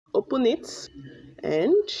open it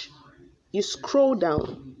and you scroll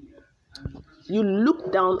down. You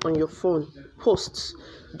look down on your phone, posts,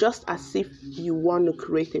 just as if you want to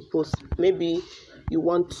create a post. Maybe you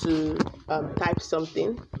want to type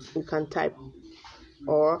something, you can type,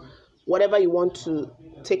 or whatever you want to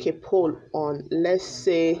take a poll on. Let's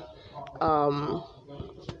say,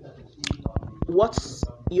 what's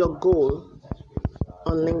your goal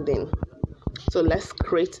on LinkedIn? So let's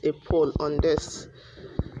create a poll on this.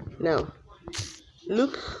 Now,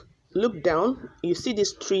 look down. You see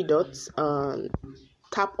these three dots.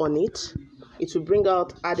 Tap on it. It will bring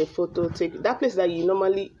out add a photo. Take that place that you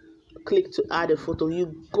normally click to add a photo.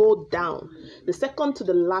 You go down. The second to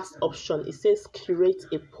the last option, it says create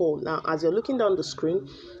a poll. Now, as you're looking down the screen,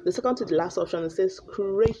 the second to the last option, it says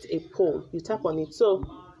create a poll. You tap on it. So,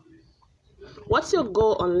 what's your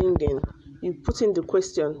goal on LinkedIn? You put in the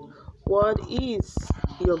question. What is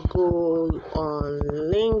your goal on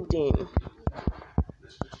LinkedIn?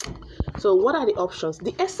 So what are the options?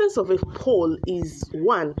 The essence of a poll is,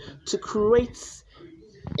 one, to create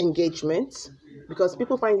engagement, because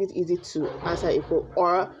people find it easy to answer a poll,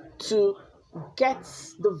 or to get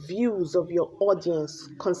the views of your audience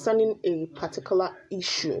concerning a particular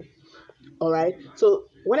issue. All right. So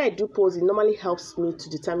when I do polls, it normally helps me to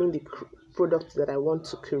determine the product that I want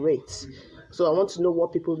to create. So I want to know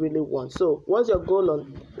what people really want. So what's your goal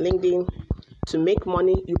on LinkedIn? To make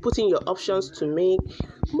money. You put in your options: to make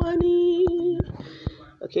money,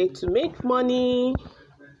 okay, to make money,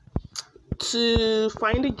 to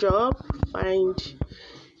find a job,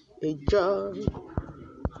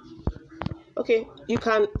 okay. You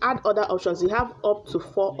can add other options. You have up to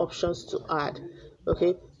 4 options to add,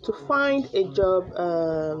 okay. To find a job,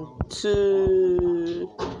 to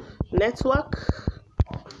network,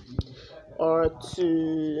 or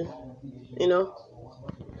to,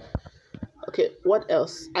 okay, what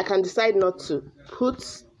else? I can decide not to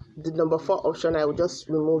put the number 4 option. I will just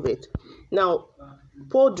remove it. Now,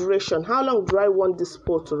 poll duration. How long do I want this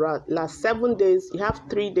poll to last? 7 days. You have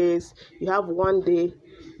 3 days. You have 1 day.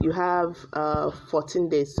 You have 14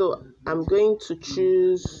 days. So I'm going to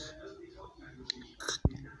choose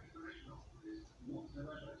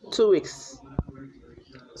 2 weeks.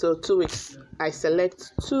 So 2 weeks. I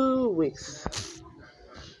select 2 weeks.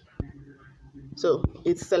 So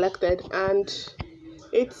it's selected and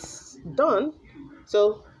it's done.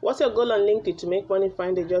 So what's your goal on LinkedIn? To make money,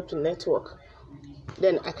 find a job, to network.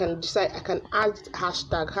 Then I can decide, I can add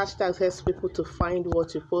hashtag. Hashtags helps people to find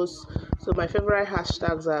what you post. So my favorite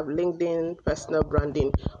hashtags are LinkedIn personal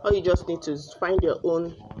branding. All you just need to find your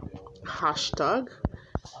own hashtag.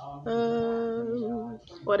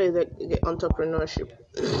 What is it? Entrepreneurship.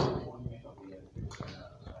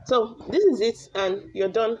 So this is it, and you're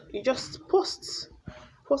done. You just post.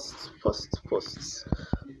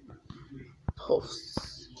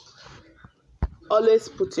 Always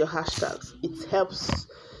put your hashtags. It helps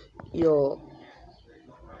the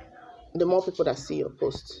more people that see your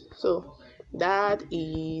post. So that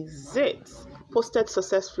is it. Posted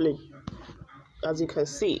successfully, as you can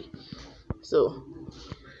see. So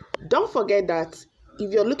don't forget that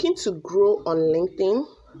if you're looking to grow on LinkedIn,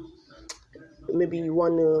 maybe you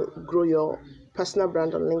want to grow your personal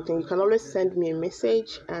brand on LinkedIn, you can always send me a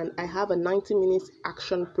message, and I have a 90 minutes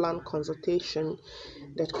action plan consultation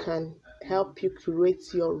that can help you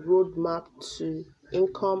create your roadmap to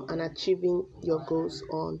income and achieving your goals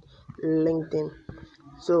on LinkedIn.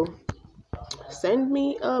 So send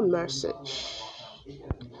me a message.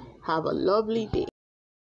 Have a lovely day.